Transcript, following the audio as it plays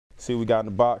See what we got in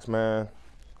the box, man.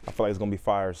 I feel like it's gonna be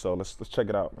fire, so let's check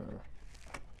it out, man.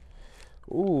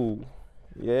 Ooh,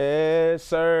 yes,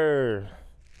 sir.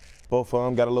 Both of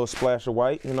them got a little splash of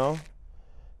white, you know?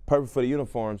 Perfect for the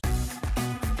uniforms.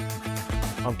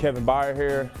 I'm Kevin Byard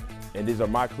here, and these are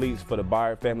my cleats for the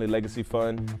Byard Family Legacy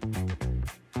Fund.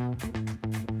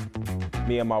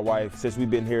 Me and my wife, since we've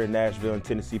been here in Nashville and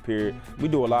Tennessee period, we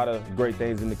do a lot of great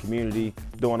things in the community,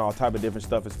 doing all type of different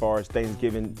stuff as far as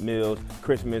Thanksgiving meals,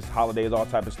 Christmas, holidays, all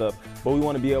type of stuff. But we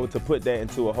want to be able to put that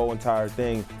into a whole entire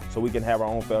thing so we can have our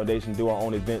own foundation, do our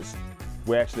own events.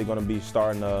 We're actually going to be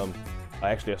starting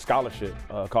actually a scholarship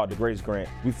called the Grace Grant.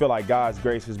 We feel like God's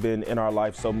grace has been in our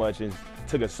life so much and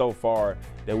took us so far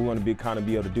that we want to be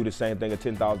able to do the same thing, a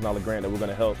 $10,000 grant that we're going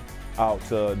to help out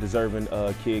to a deserving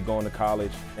kid going to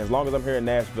college. As long as I'm here in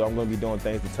Nashville, I'm going to be doing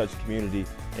things to touch the community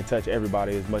and touch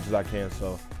everybody as much as I can.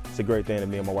 So it's a great thing that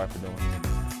me and my wife are doing.